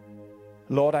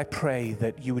 Lord, I pray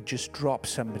that you would just drop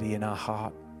somebody in our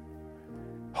heart.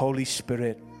 Holy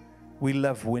Spirit, we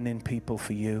love winning people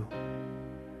for you.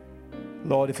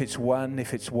 Lord, if it's one,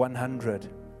 if it's 100,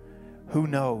 who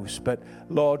knows? But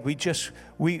Lord, we just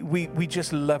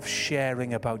love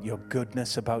sharing about your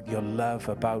goodness, about your love,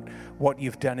 about what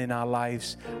you've done in our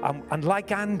lives. And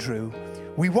like Andrew,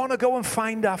 we want to go and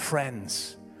find our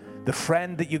friends, the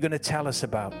friend that you're going to tell us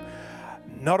about.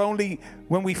 Not only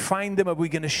when we find them are we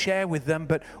going to share with them,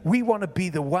 but we want to be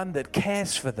the one that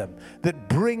cares for them, that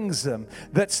brings them,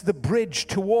 that's the bridge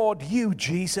toward you,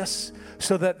 Jesus,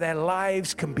 so that their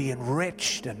lives can be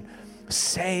enriched and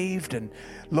saved. And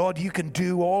Lord, you can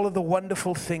do all of the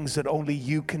wonderful things that only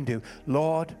you can do.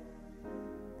 Lord,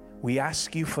 we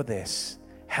ask you for this.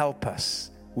 Help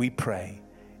us, we pray,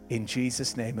 in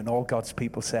Jesus' name. And all God's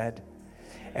people said,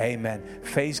 amen.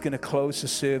 Faye's going to close the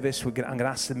service. I'm going to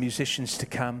ask the musicians to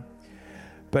come.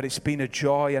 But it's been a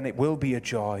joy, and it will be a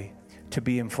joy to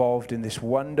be involved in this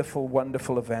wonderful,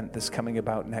 wonderful event that's coming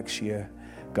about next year.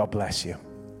 God bless you.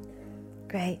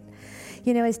 Great.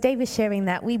 You know, as Dave was sharing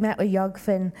that, we met with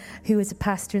Yogvan, who was a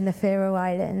pastor in the Faroe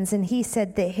Islands, and he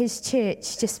said that his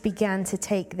church just began to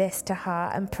take this to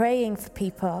heart and praying for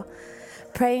people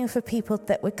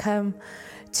that would come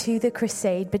to the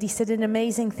crusade. But he said an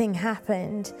amazing thing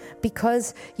happened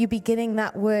because you're beginning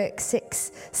that work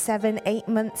 6, 7, 8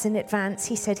 months in advance.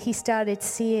 He said he started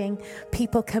seeing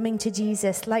people coming to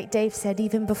Jesus, like Dave said,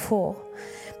 even before.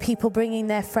 People bringing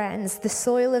their friends, the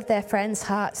soil of their friends'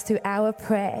 hearts through our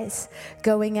prayers,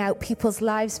 going out, people's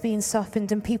lives being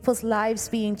softened and people's lives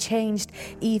being changed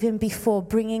even before,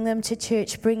 bringing them to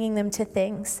church, bringing them to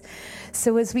things.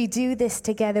 So as we do this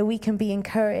together, we can be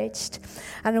encouraged.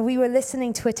 And we were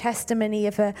listening to a testimony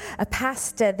of a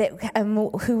pastor that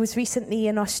who was recently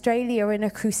in Australia in a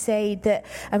crusade that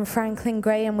Franklin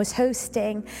Graham was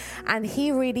hosting. And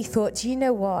he really thought, do you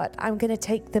know what? I'm going to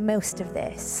take the most of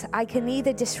this. I can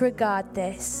either disregard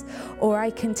this, or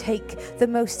I can take the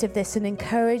most of this and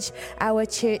encourage our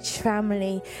church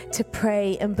family to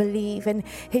pray and believe. And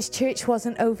his church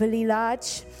wasn't overly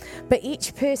large, but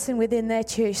each person within their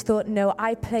church thought, no,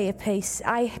 I play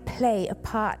a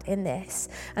part in this.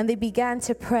 And they began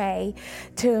to pray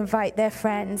to invite their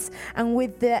friends. And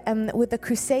with the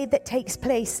crusade that takes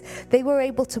place, they were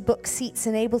able to book seats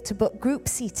and able to book group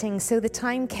seating. So the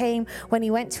time came when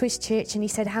he went to his church and he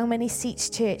said, how many seats,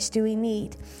 church, do we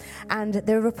need? And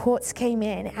the reports came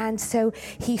in. And so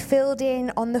he filled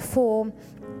in on the form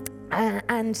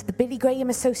And the Billy Graham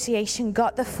Association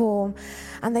got the form,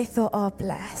 and they thought, oh,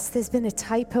 bless, there's been a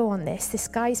typo on this. This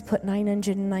guy's put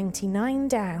 999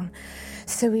 down.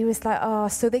 So he was like, oh,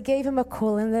 so they gave him a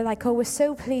call, and they're like, oh, we're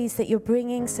so pleased that you're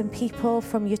bringing some people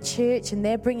from your church, and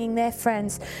they're bringing their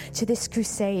friends to this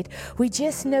crusade. We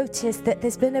just noticed that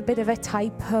there's been a bit of a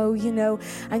typo,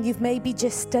 and you've maybe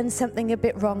just done something a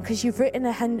bit wrong, because you've written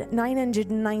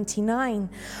 999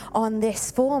 on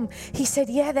this form. He said,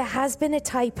 yeah, there has been a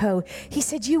typo. He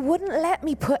said, you wouldn't let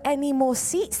me put any more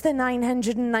seats than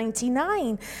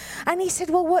 999. And he said,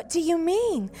 well, what do you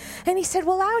mean? And he said,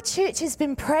 well, our church has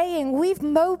been praying. We've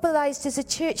mobilized as a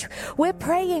church. We're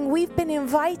praying. We've been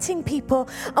inviting people,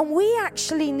 and we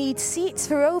actually need seats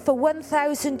for over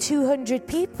 1,200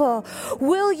 people.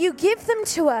 Will you give them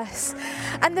to us?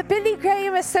 And the Billy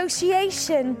Graham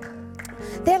Association,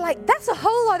 they're like, that's a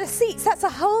whole lot of seats. That's a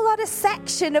whole lot of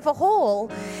section of a hall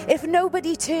if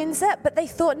nobody turns up. But they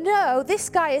thought, no, this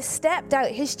guy has stepped out.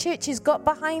 His church has got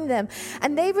behind them.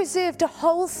 And they reserved a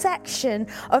whole section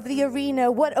of the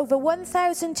arena, over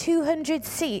 1,200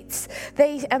 seats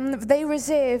they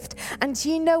reserved. And do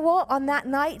you know what? On that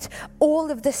night, all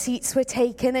of the seats were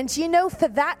taken. And do you know, for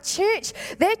that church,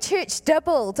 their church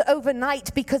doubled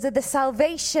overnight because of the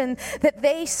salvation that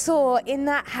they saw in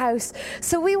that house.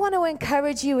 So we want to encourage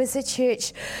you as a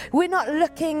church. We're not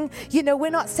looking, we're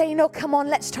not saying, oh, come on,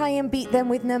 let's try and beat them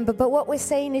with number. But what we're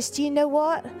saying is, do you know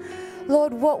what?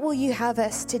 Lord, what will you have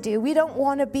us to do? We just don't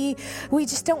want to be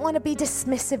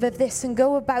dismissive of this and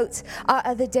go about our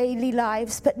other daily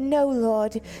lives. But no,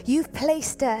 Lord, you've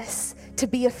placed us to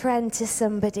be a friend to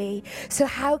somebody. So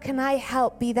how can I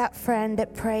help be that friend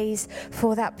that prays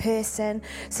for that person?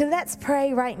 So let's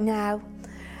pray right now.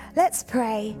 Let's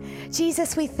pray.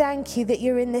 Jesus, we thank you that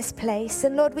you're in this place.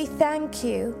 And Lord, we thank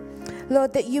you,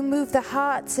 Lord, that you move the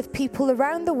hearts of people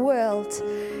around the world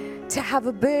to have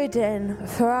a burden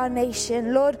for our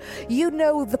nation. Lord, you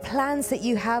know the plans that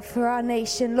you have for our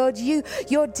nation. Lord,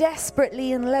 you're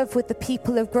desperately in love with the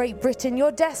people of Great Britain.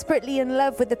 You're desperately in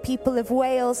love with the people of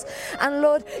Wales. And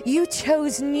Lord, you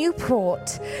chose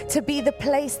Newport to be the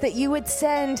place that you would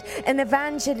send an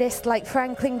evangelist like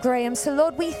Franklin Graham. So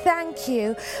Lord, we thank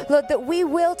you, Lord, that we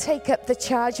will take up the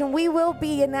charge, and we will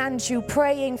be in Andrew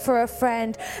praying for a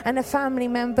friend and a family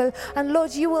member. And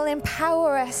Lord, you will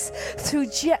empower us through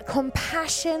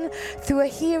compassion, through a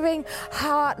hearing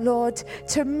heart, Lord,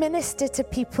 to minister to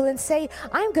people and say,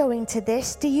 I'm going to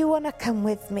this. Do you want to come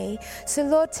with me? So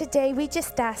Lord, today we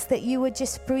just ask that you would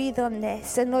just breathe on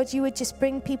this, and Lord, you would just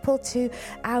bring people to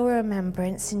our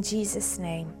remembrance in Jesus'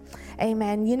 name.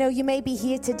 Amen. You may be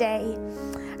here today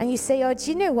and you say, oh,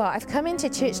 do you know what? I've come into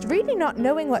church really not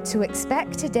knowing what to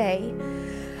expect today.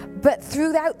 But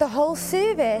throughout the whole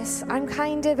service, I'm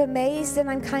kind of amazed,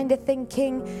 and I'm kind of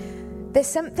thinking, there's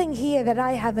something here that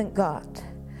I haven't got.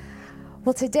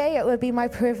 Well, today it will be my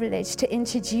privilege to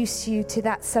introduce you to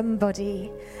that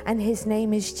somebody, and his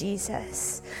name is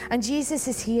Jesus. And Jesus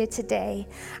is here today,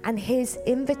 and his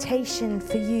invitation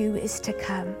for you is to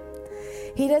come.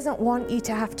 He doesn't want you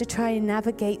to have to try and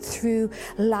navigate through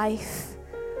life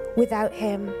without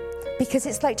him, because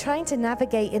it's like trying to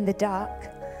navigate in the dark,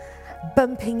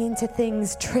 bumping into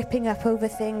things, tripping up over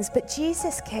things. But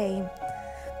Jesus came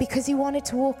because he wanted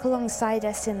to walk alongside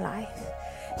us in life.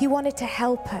 He wanted to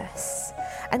help us.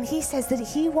 And he says that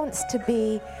he wants to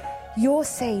be your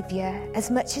savior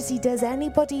as much as he does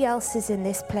anybody else's in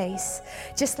this place.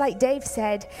 Just like Dave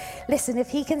said, listen, if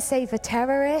he can save a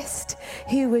terrorist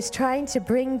who was trying to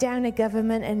bring down a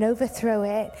government and overthrow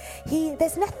it,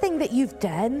 there's nothing that you've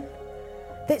done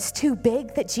that's too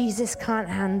big that Jesus can't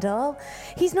handle.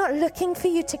 He's not looking for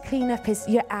you to clean up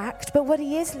your act, but what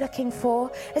he is looking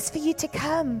for is for you to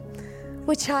come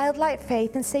with childlike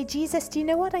faith and say, Jesus, do you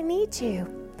know what? I need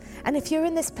you. And if you're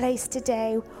in this place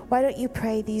today, why don't you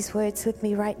pray these words with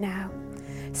me right now?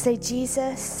 Say,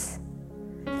 Jesus,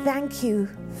 thank you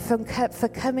for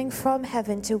coming from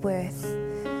heaven to earth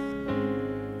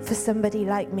for somebody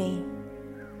like me.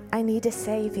 I need a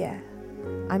savior.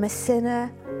 I'm a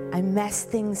sinner. I mess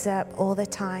things up all the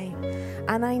time,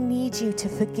 and I need you to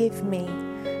forgive me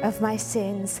of my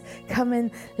sins. Come and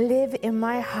live in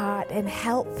my heart and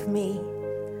help me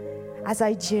as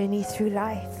I journey through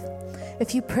life.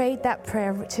 If you prayed that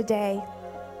prayer today,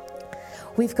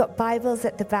 we've got Bibles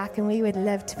at the back, and we would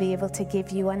love to be able to give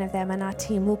you one of them, and our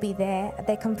team will be there.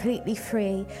 They're completely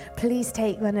free. Please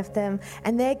take one of them.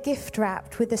 And they're gift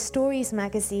wrapped with the Stories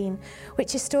magazine,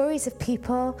 which is stories of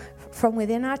people from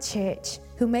within our church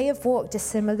who may have walked a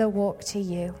similar walk to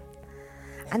you.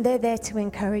 and they're there to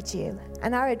encourage you.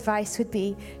 And our advice would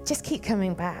be, just keep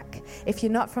coming back. If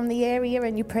you're not from the area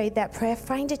and you prayed that prayer,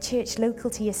 find a church local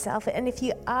to yourself. And if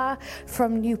you are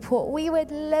from Newport, we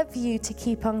would love you to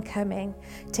keep on coming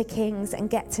to Kings and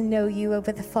get to know you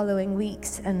over the following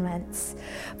weeks and months.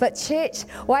 But church,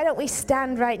 why don't we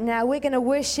stand right now? We're going to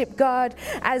worship God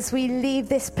as we leave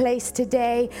this place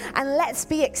today. And let's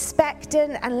be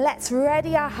expectant and let's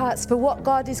ready our hearts for what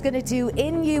God is going to do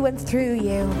in you and through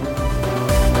you.